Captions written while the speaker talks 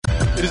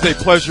It is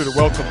a pleasure to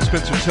welcome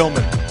Spencer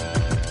Tillman,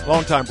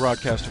 longtime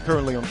broadcaster,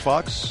 currently on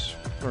Fox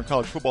during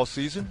college football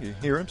season. You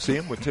hear him, see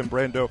him with Tim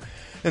Brando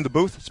in the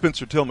booth.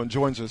 Spencer Tillman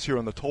joins us here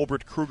on the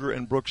Tolbert, Kruger,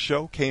 and Brooks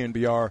Show,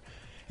 KNBR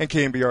and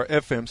KNBR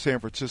FM, San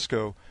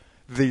Francisco,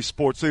 the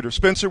sports leader.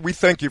 Spencer, we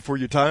thank you for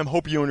your time.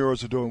 Hope you and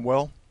yours are doing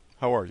well.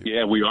 How are you?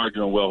 Yeah, we are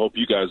doing well. Hope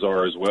you guys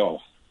are as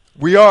well.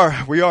 We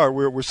are.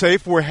 We're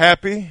safe. We're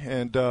happy,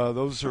 and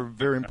those are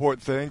very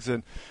important things.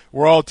 And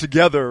we're all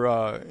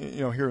together,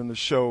 here in the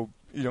show,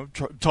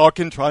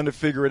 talking, trying to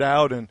figure it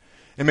out, and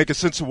make a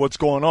sense of what's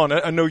going on.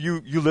 I know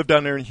you live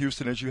down there in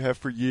Houston, as you have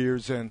for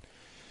years, and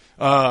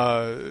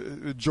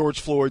George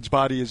Floyd's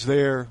body is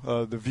there.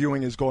 The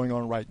viewing is going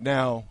on right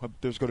now.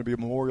 There's going to be a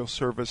memorial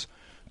service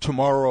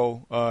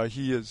tomorrow.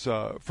 He is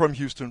from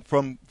Houston,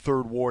 from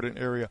 3rd Ward, an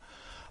area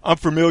I'm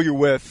familiar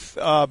with.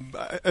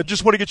 I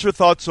just want to get your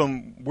thoughts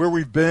on where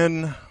we've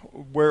been,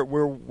 where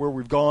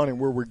we've gone, and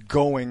where we're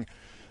going.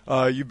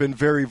 You've been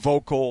very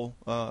vocal,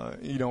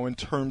 in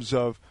terms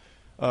of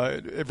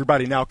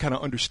everybody now kind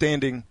of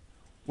understanding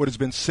what has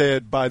been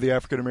said by the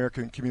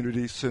African-American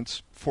community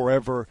since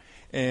forever,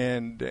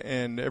 and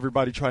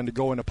everybody trying to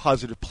go in a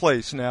positive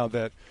place now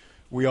that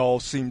we all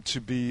seem to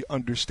be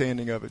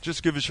understanding of it.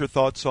 Just give us your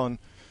thoughts on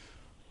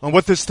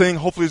what this thing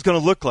hopefully is going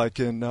to look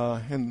like in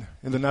the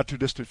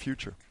not-too-distant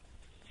future.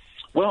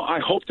 Well,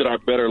 I hope that our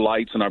better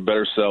lights and our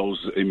better selves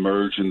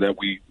emerge, and that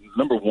we,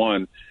 number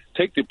one,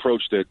 take the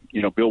approach that,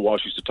 Bill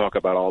Walsh used to talk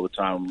about all the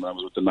time when I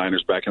was with the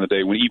Niners back in the day,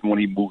 even when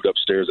he moved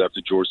upstairs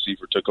after George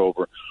Seifert took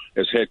over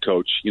as head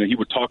coach. He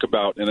would talk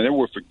about, and I never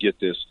will forget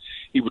this,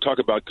 he would talk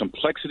about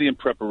complexity and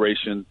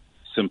preparation,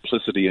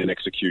 simplicity and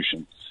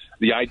execution.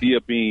 The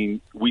idea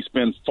being we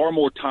spend far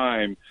more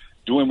time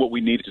doing what we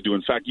needed to do.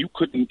 In fact, you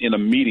couldn't, in a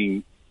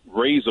meeting,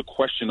 raise a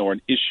question or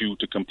an issue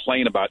to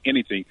complain about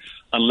anything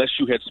unless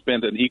you had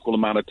spent an equal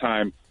amount of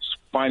time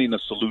finding a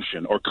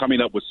solution or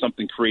coming up with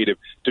something creative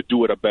to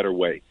do it a better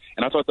way.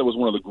 And I thought that was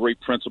one of the great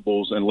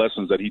principles and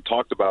lessons that he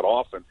talked about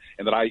often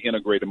and that I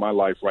integrate in my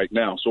life right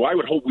now. So I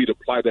would hope we'd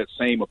apply that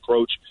same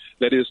approach,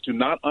 that is to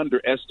not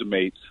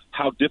underestimate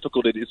how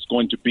difficult it is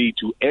going to be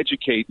to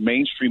educate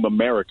mainstream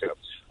America,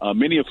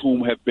 many of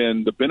whom have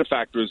been the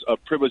benefactors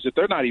of privilege that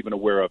they're not even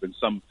aware of in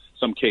some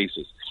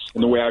cases.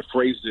 And the way I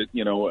phrased it,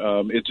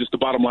 it's just the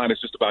bottom line is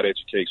just about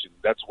education.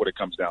 That's what it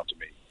comes down to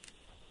me.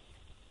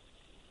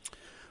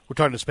 We're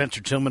talking to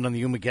Spencer Tillman on the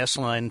Yuma guest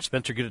line.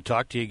 Spencer, good to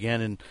talk to you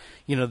again. And,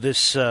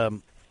 this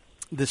the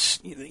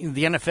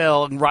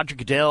NFL, and Roger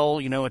Goodell,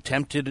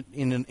 attempted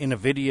in a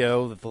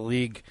video that the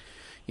league,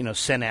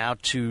 sent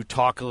out to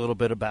talk a little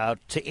bit about,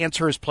 to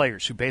answer his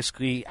players who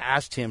basically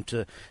asked him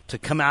to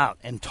come out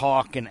and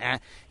talk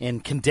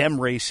and condemn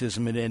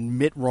racism and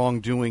admit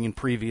wrongdoing in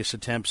previous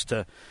attempts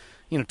to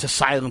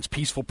silence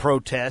peaceful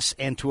protests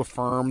and to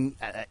affirm,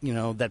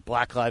 that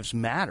Black Lives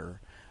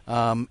Matter.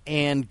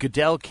 And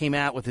Goodell came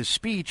out with his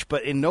speech,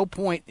 but in no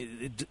point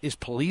is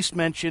police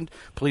mentioned.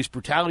 Police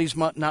brutality is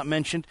not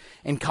mentioned,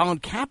 and Colin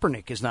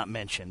Kaepernick is not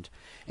mentioned.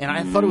 And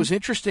I thought it was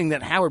interesting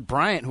that Howard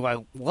Bryant, who I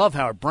love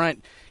Howard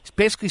Bryant,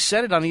 basically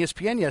said it on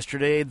ESPN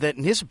yesterday that,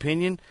 in his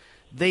opinion,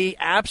 they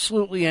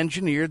absolutely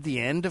engineered the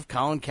end of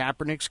Colin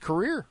Kaepernick's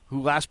career,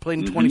 who last played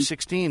in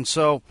 2016.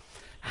 So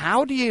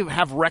how do you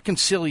have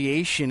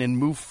reconciliation and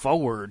move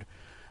forward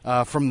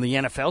from the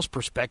NFL's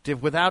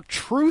perspective without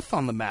truth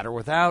on the matter,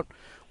 without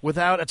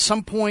at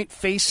some point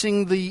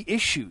facing the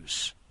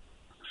issues?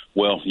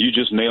 Well, you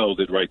just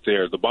nailed it right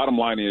there. The bottom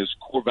line is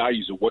core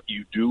values are what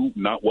you do,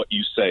 not what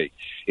you say.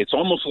 It's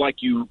almost like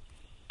you,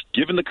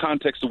 given the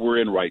context that we're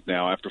in right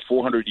now, after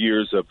 400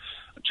 years of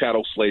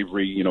chattel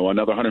slavery,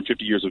 another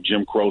 150 years of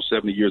Jim Crow,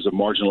 70 years of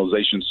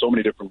marginalization, so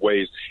many different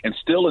ways, and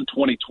still in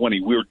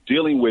 2020, we're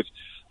dealing with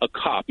a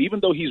cop,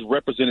 even though he's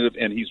representative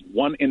and he's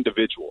one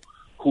individual,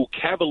 who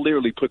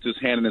cavalierly puts his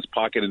hand in his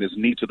pocket and his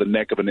knee to the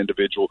neck of an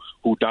individual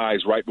who dies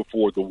right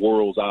before the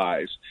world's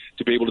eyes,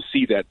 to be able to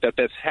see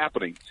that's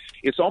happening.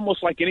 It's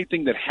almost like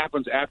anything that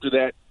happens after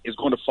that is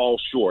going to fall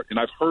short. And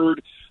I've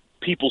heard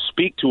people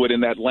speak to it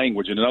in that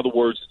language. And in other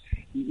words,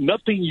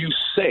 nothing you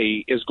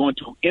say is going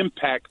to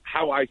impact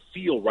how I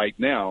feel right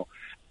now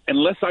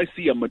unless I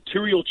see a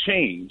material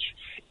change.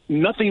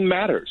 Nothing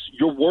matters.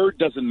 Your word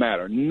doesn't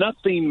matter.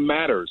 Nothing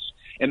matters.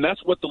 And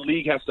that's what the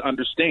league has to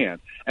understand.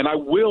 And I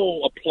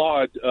will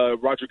applaud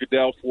Roger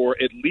Goodell for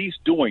at least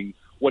doing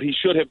what he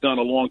should have done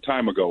a long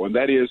time ago, and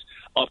that is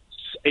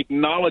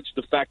acknowledge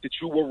the fact that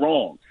you were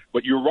wrong.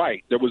 But you're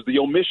right, there was the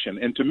omission.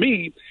 And to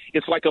me,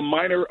 it's like a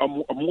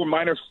more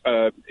minor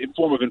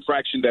form of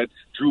infraction that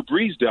Drew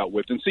Brees dealt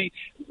with. And see,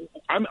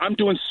 I'm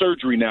doing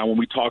surgery now when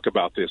we talk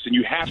about this, and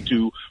you have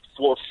to,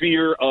 for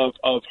fear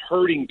of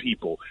hurting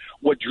people.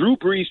 What Drew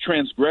Brees'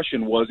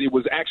 transgression was, it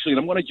was actually, and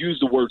I'm going to use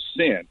the word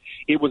sin,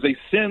 it was a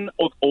sin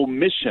of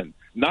omission,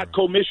 not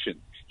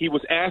commission. He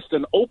was asked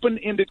an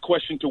open-ended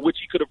question to which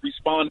he could have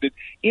responded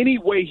any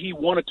way he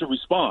wanted to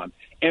respond.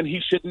 And he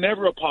should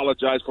never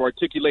apologize for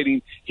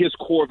articulating his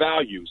core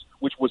values,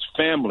 which was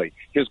family,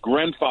 his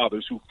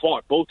grandfathers who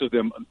fought, both of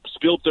them,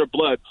 spilled their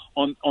blood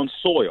on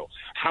soil.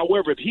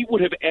 However, if he would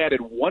have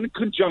added one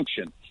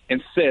conjunction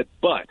and said,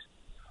 but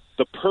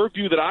the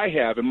purview that I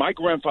have and my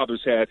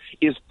grandfathers had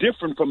is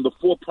different from the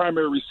 4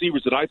 primary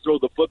receivers that I throw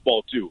the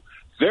football to.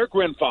 Their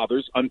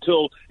grandfathers,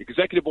 until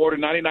Executive Order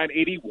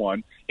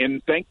 9981 in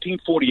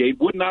 1948,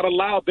 would not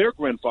allow their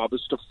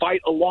grandfathers to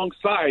fight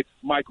alongside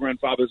my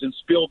grandfathers and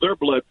spill their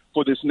blood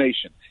for this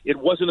nation. It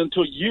wasn't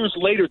until years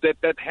later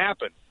that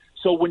happened.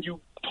 So when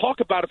you talk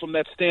about it from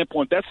that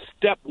standpoint, that's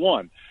step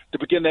one to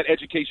begin that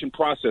education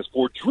process.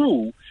 For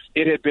Drew,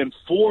 it had been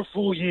 4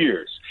 full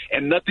years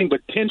and nothing but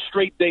 10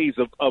 straight days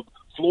of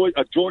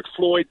George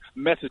Floyd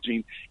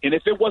messaging. And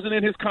if it wasn't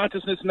in his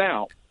consciousness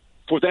now,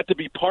 for that to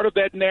be part of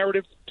that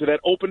narrative, to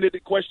that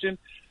open-ended question,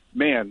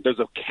 man, there's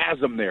a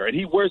chasm there. And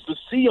he wears the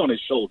C on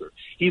his shoulder.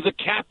 He's a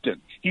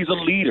captain. He's a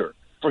leader.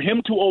 For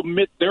him to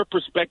omit their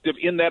perspective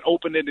in that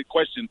open-ended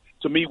question,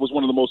 to me, was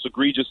one of the most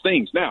egregious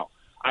things. Now,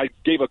 I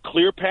gave a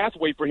clear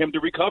pathway for him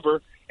to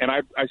recover, and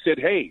I said,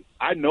 hey,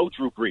 I know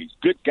Drew Brees.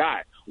 Good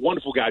guy,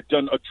 wonderful guy,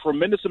 done a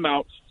tremendous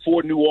amount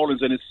for New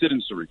Orleans and his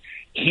citizenry.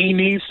 He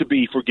needs to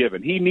be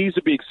forgiven. He needs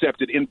to be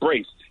accepted,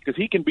 embraced, because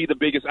he can be the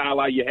biggest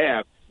ally you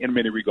have in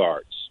many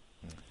regards.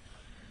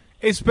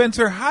 Hey,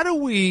 Spencer, how do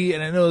we,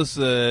 and I know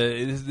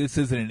this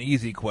isn't an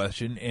easy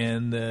question,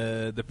 and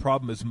the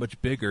problem is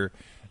much bigger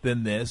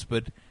than this,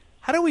 but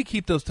how do we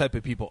keep those type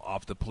of people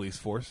off the police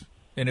force?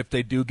 And if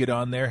they do get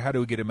on there, how do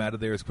we get them out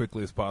of there as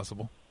quickly as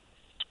possible?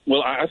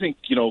 Well, I think,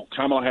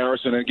 Kamala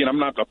Harris, and again, I'm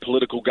not a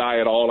political guy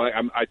at all.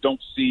 I don't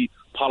see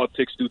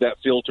politics through that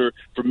filter.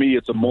 For me,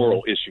 it's a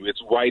moral issue.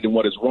 It's right and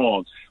what is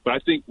wrong. But I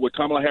think what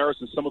Kamala Harris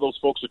and some of those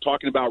folks are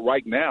talking about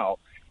right now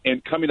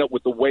and coming up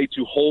with a way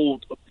to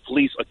hold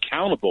police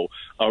accountable,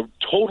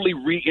 totally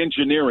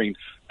re-engineering.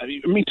 I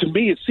mean, to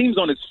me, it seems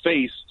on its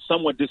face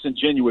somewhat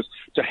disingenuous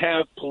to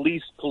have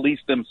police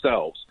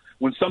themselves.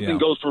 When something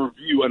goes for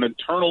review, an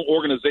internal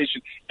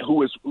organization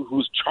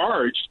who's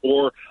charged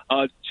or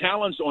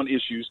challenged on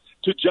issues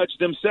to judge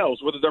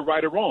themselves, whether they're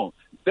right or wrong.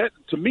 That,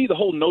 to me, the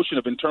whole notion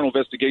of internal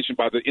investigation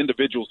by the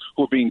individuals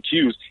who are being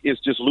accused is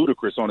just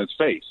ludicrous on its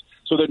face.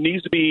 So there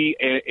needs to be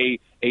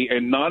a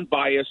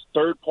non-biased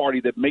third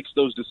party that makes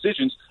those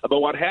decisions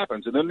about what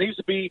happens. And there needs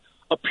to be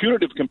a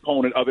punitive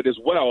component of it as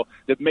well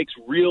that makes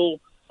real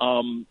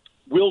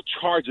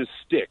charges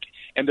stick,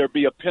 and there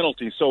be a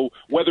penalty. So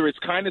whether it's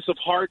kindness of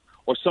heart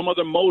or some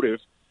other motive,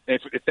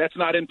 if that's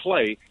not in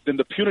play, then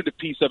the punitive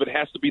piece of it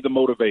has to be the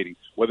motivating.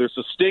 Whether it's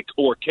a stick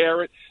or a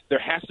carrot, there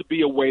has to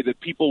be a way that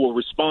people will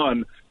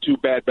respond to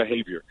bad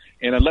behavior.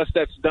 And unless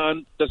that's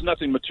done, there's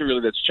nothing materially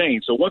that's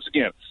changed. So once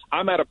again,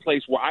 I'm at a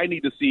place where I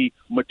need to see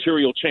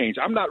material change.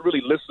 I'm not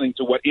really listening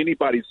to what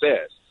anybody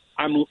says.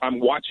 I'm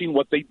watching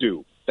what they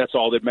do. That's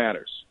all that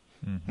matters.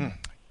 Mm-hmm.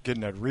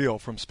 Getting that real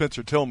from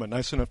Spencer Tillman.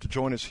 Nice enough to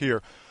join us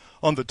here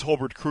on the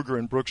Tolbert, Kruger,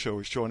 and Brooks show.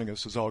 He's joining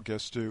us, as all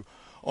guests do,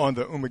 on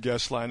the UMA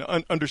guest line.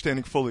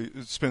 Understanding fully,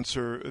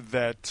 Spencer,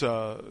 that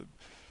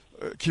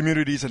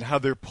communities and how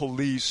they're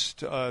policed,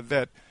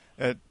 that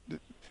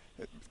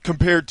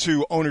compared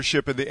to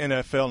ownership in the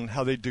NFL and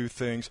how they do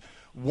things,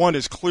 one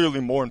is clearly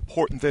more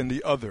important than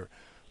the other.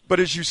 But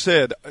as you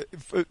said,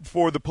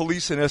 for the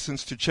police, in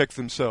essence, to check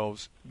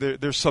themselves,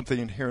 there's something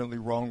inherently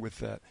wrong with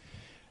that.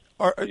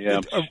 Are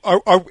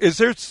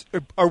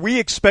we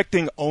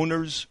expecting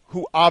owners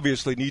who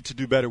obviously need to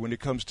do better when it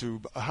comes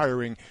to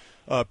hiring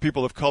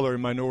people of color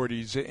and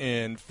minorities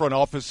in front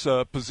office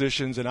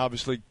positions and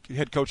obviously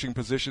head coaching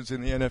positions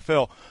in the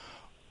NFL?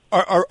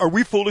 Are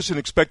we foolish in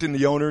expecting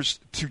the owners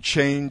to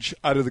change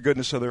out of the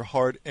goodness of their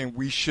heart, and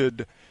we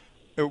should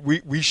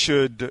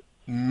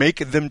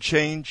make them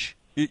change?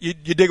 You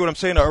dig what I'm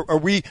saying? Are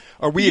we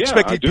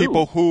expecting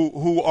people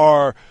who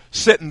are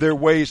set in their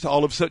ways to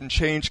all of a sudden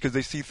change because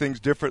they see things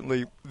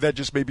differently? That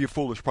just may be a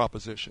foolish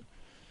proposition.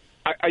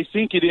 I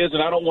think it is,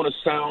 and I don't want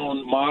to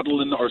sound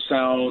maudlin or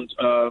sound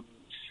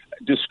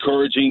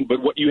discouraging, but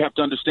what you have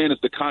to understand is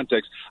the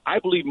context. I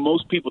believe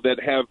most people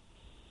that have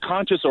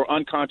conscious or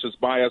unconscious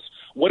bias,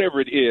 whatever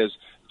it is,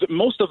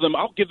 most of them,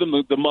 I'll give them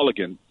the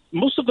mulligan.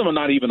 Most of them are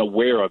not even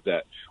aware of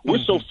that. We're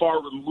so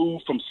far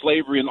removed from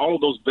slavery and all of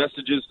those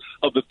vestiges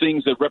of the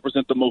things that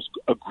represent the most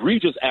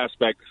egregious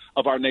aspect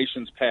of our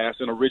nation's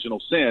past and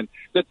original sin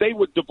that they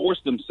would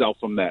divorce themselves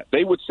from that.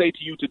 They would say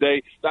to you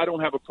today, I don't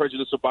have a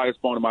prejudice or bias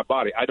bone in my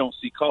body. I don't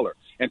see color.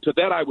 And to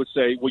that I would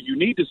say, well, you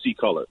need to see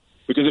color.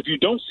 Because if you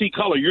don't see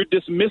color, you're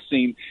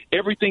dismissing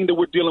everything that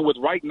we're dealing with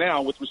right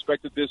now with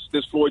respect to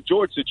this Floyd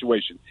George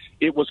situation.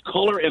 It was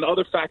color and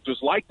other factors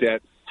like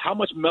that, how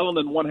much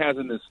melanin one has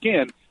in the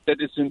skin, that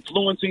it's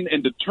influencing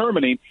and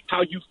determining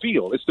how you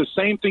feel. It's the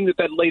same thing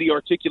that lady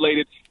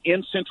articulated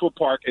in Central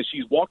Park as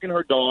she's walking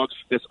her dog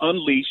that's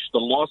unleashed. The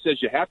law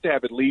says you have to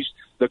have it leashed.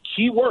 The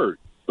key word,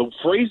 the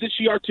phrase that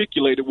she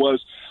articulated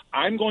was,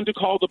 I'm going to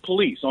call the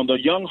police on the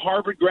young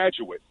Harvard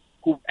graduate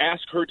who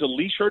asked her to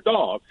leash her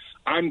dog.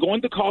 I'm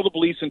going to call the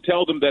police and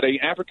tell them that an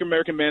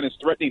African-American man is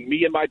threatening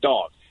me and my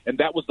dog. And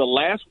that was the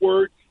last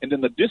word. And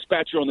then the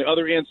dispatcher on the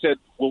other end said,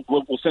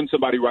 we'll send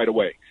somebody right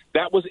away.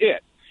 That was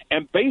it.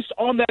 And based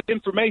on that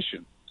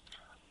information,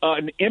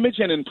 an image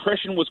and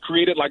impression was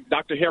created, like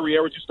Dr. Harry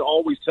Ayers used to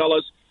always tell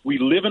us, We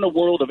live in a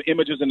world of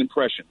images and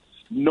impressions.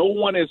 No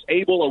one is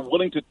able or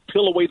willing to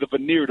peel away the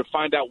veneer to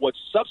find out what's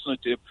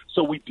substantive,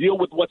 so we deal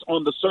with what's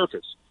on the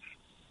surface.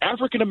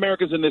 African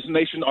Americans in this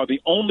nation are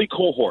the only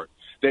cohort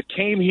that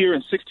came here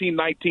in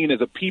 1619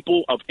 as a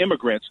people of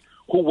immigrants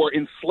who were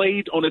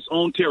enslaved on its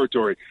own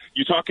territory.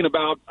 You're talking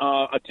about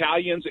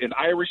Italians and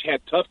Irish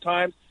had tough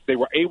times. They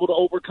were able to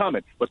overcome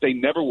it, but they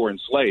never were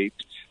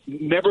enslaved.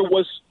 Never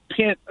was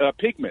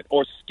pigment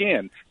or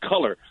skin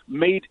color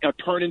made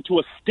turned into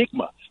a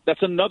stigma.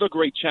 That's another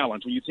great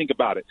challenge when you think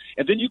about it.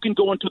 And then you can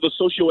go into the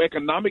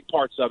socioeconomic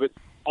parts of it,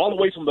 all the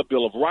way from the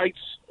Bill of Rights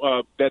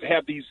that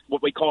have these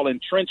what we call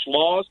entrenched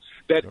laws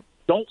that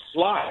don't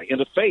fly in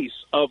the face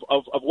of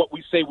what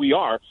we say we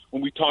are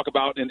when we talk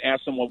about and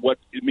ask someone what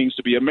it means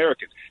to be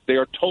American. They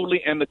are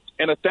totally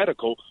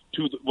antithetical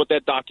to what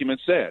that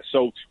document says.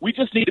 So we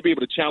just need to be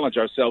able to challenge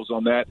ourselves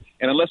on that.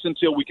 And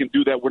until we can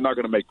do that, we're not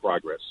going to make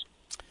progress.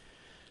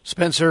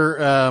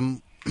 Spencer,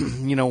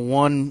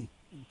 one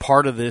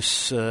part of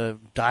this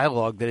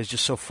dialogue that is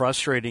just so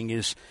frustrating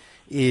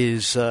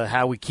is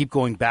how we keep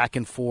going back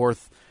and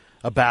forth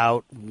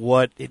about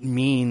what it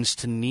means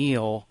to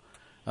kneel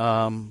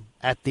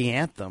at the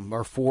anthem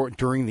or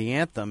during the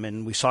anthem.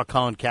 And we saw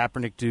Colin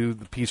Kaepernick do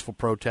the peaceful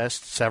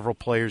protest. Several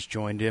players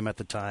joined him at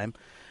the time.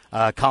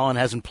 Colin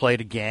hasn't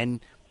played again,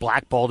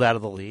 blackballed out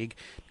of the league.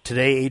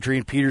 Today,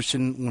 Adrian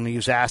Peterson, when he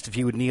was asked if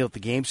he would kneel at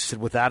the games, he said,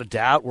 without a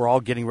doubt, we're all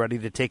getting ready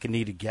to take a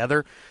knee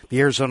together. The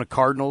Arizona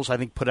Cardinals, I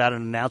think, put out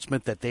an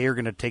announcement that they are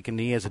going to take a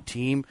knee as a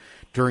team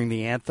during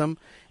the anthem.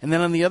 And then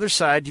on the other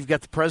side, you've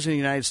got the President of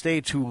the United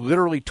States who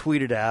literally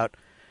tweeted out,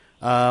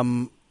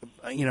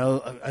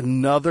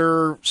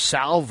 another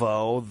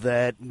salvo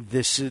that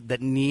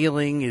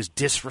kneeling is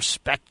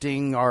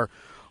disrespecting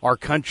our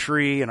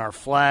country and our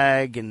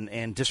flag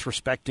and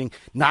disrespecting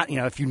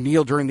if you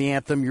kneel during the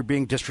anthem, you're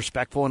being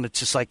disrespectful. And it's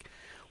just like,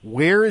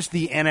 where is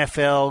the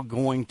NFL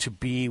going to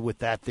be with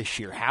that this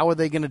year? How are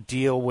they going to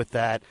deal with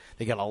that?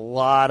 They got a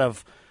lot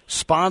of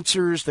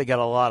sponsors. They got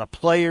a lot of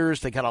players.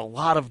 They got a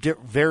lot of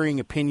varying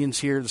opinions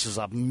here. This is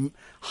a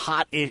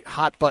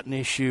hot button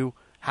issue.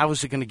 How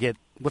is it going to get,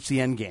 what's the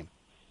end game?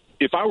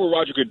 If I were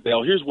Roger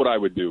Goodell, here's what I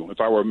would do.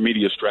 If I were a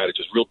media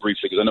strategist, real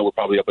briefly, because I know we're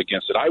probably up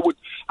against it, I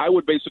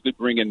would basically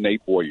bring in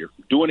Nate Boyer,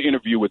 do an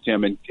interview with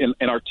him, and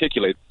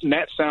articulate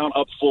Nat sound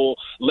up full.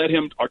 Let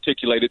him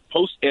articulate it,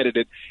 post-edit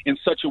it in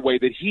such a way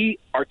that he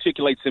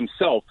articulates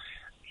himself.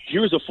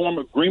 Here's a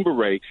former Green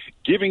Beret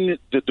giving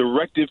the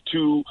directive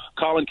to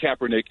Colin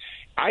Kaepernick.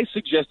 I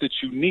suggest that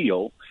you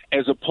kneel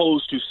as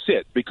opposed to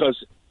sit,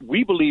 because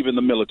we believe in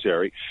the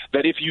military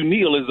that if you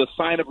kneel is a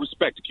sign of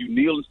respect. If you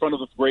kneel in front of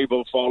the grave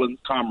of a fallen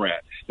comrade,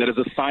 that is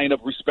a sign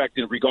of respect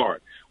and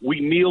regard. We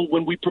kneel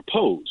when we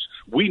propose.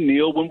 We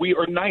kneel when we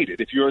are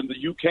knighted. If you're in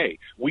the UK,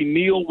 we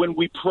kneel when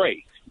we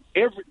pray.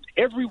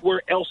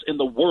 Everywhere else in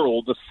the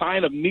world, the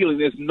sign of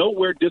kneeling is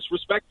nowhere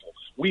disrespectful.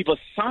 We've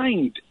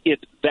assigned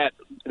it that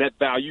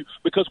value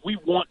because we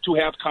want to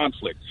have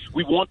conflict.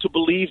 We want to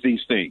believe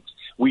these things.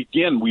 We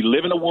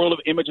live in a world of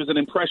images and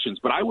impressions,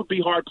 but I would be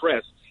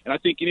hard-pressed, and I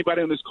think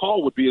anybody on this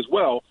call would be as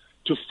well,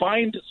 to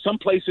find some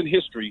place in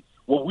history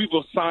where we've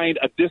assigned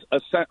a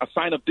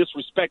sign of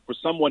disrespect for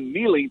someone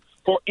kneeling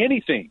for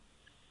anything.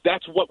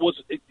 That's what was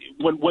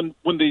when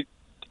the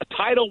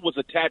title was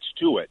attached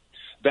to it,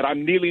 that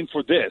I'm kneeling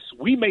for this.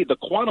 We made the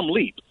quantum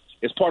leap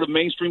as part of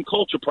mainstream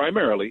culture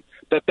primarily,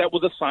 that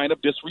was a sign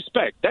of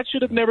disrespect. That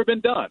should have never been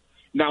done.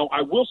 Now,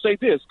 I will say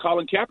this,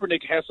 Colin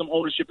Kaepernick has some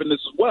ownership in this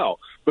as well,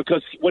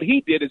 because what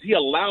he did is he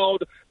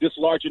allowed this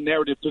larger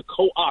narrative to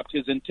co-opt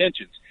his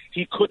intentions.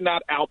 He could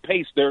not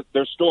outpace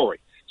their story.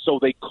 So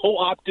they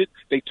co-opted,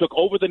 they took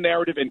over the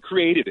narrative and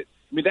created it.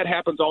 I mean, that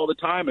happens all the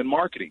time in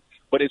marketing,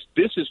 but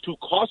this is too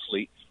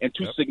costly and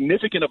too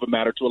significant of a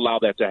matter to allow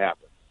that to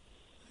happen.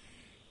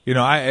 You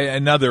know,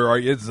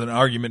 it's an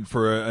argument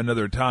for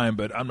another time,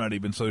 but I'm not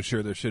even so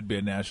sure there should be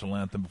a national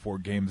anthem before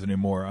games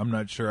anymore. I'm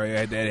not sure.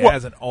 It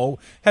hasn't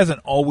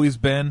always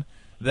been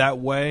that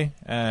way.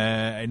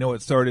 I know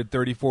it started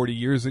 30, 40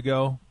 years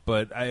ago,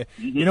 but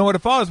you know what?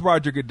 If I was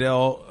Roger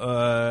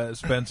Goodell,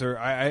 Spencer,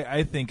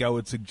 I think I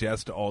would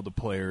suggest to all the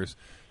players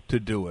to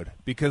do it,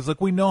 because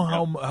look, we know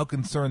how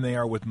concerned they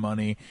are with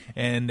money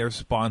and their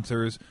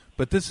sponsors,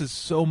 but this is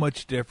so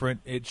much different.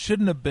 It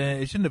shouldn't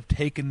have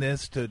taken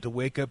this to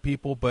wake up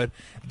people, but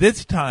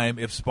this time,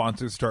 if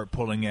sponsors start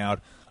pulling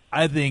out,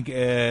 I think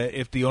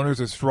if the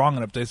owners are strong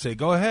enough, they say,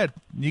 go ahead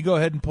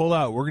and pull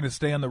out. We're going to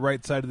stay on the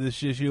right side of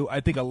this issue. I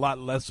think a lot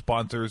less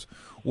sponsors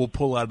will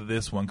pull out of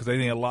this one, because I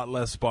think a lot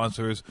less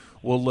sponsors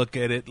will look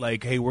at it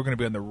like, hey, we're going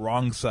to be on the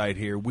wrong side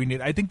here.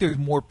 I think there's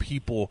more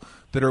people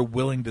that are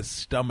willing to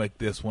stomach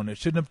this one. It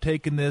shouldn't have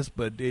taken this,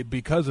 but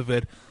because of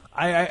it,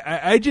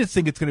 I just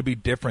think it's going to be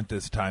different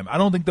this time. I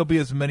don't think there'll be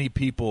as many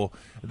people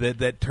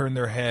that turn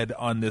their head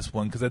on this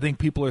one, because I think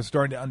people are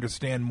starting to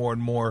understand more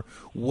and more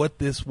what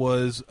this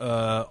was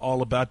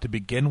all about to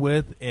begin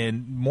with,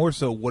 and more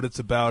so what it's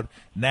about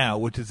now,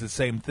 which is the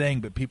same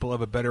thing, but people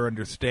have a better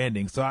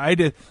understanding. So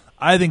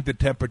I think the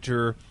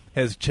temperature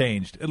has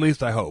changed. At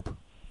least I hope.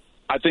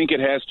 I think it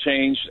has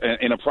changed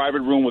in a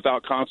private room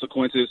without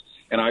consequences.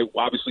 and I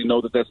obviously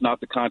know that that's not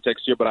the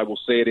context here, but I will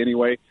say it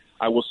anyway.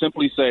 I will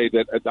simply say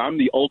that I'm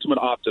the ultimate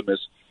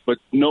optimist, but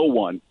no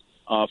one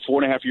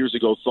 4.5 years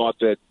ago thought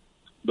that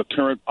the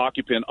current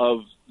occupant of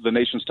the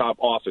nation's top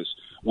office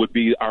would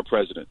be our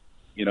president.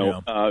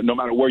 No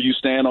matter where you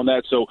stand on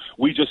that. So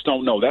we just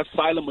don't know. That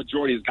silent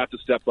majority has got to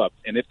step up.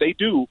 And if they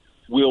do,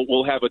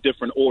 we'll have a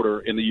different order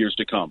in the years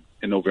to come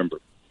in November.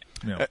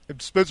 Yeah.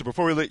 Spencer,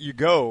 before we let you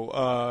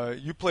go,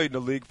 you played in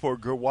the league for a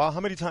good while. How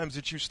many times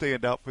did you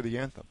stand out for the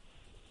anthem?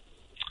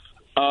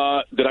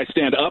 Did I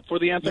stand up for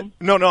the anthem?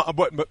 No.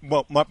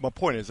 Well, my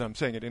point is, I'm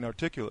saying it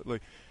inarticulately.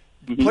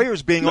 Mm-hmm.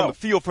 Players being on the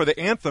field for the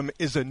anthem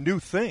is a new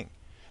thing.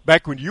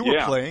 Back when you were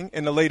Yeah. playing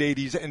in the late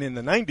 80s and in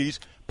the 90s,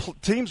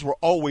 teams were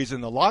always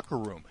in the locker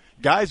room.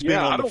 Guys being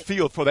on the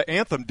field for the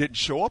anthem didn't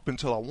show up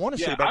until I want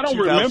to say about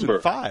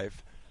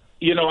 2005.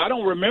 I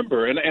don't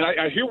remember, and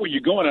I hear where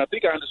you're going. I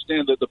think I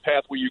understand the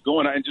path where you're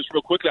going. And just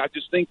real quickly, I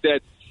just think that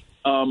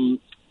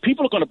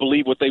people are going to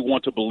believe what they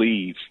want to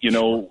believe. They're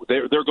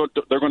going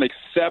to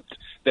accept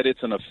that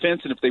it's an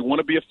offense, and if they want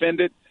to be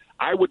offended,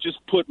 I would just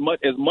put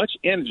as much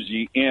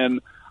energy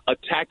in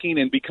attacking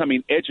and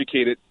becoming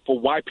educated for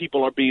why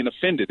people are being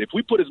offended. If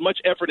we put as much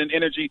effort and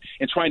energy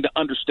in trying to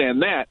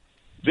understand that,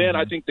 then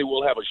I think they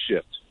will have a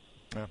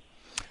shift.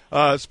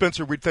 Yeah.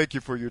 Spencer, we thank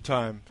you for your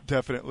time,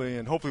 definitely,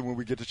 and hopefully when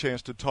we get the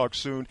chance to talk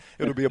soon,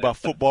 it'll be about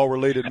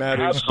football-related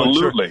matters.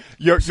 Absolutely.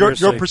 Your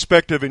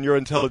perspective and your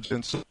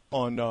intelligence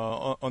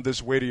on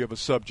this weighty of a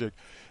subject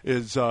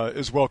is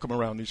welcome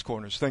around these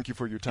corners. Thank you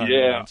for your time and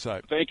your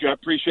insight. Thank you. I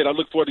appreciate it. I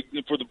look forward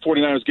for the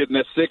 49ers getting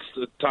that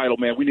 6th title,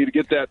 man. We need to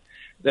get that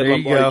There you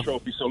Lombardi go.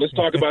 trophy. So let's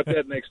talk about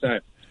that next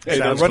time. Hey,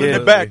 they're Sounds running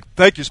good. it back.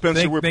 Thank you,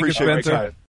 Spencer. We Thank you, appreciate your Spencer. time.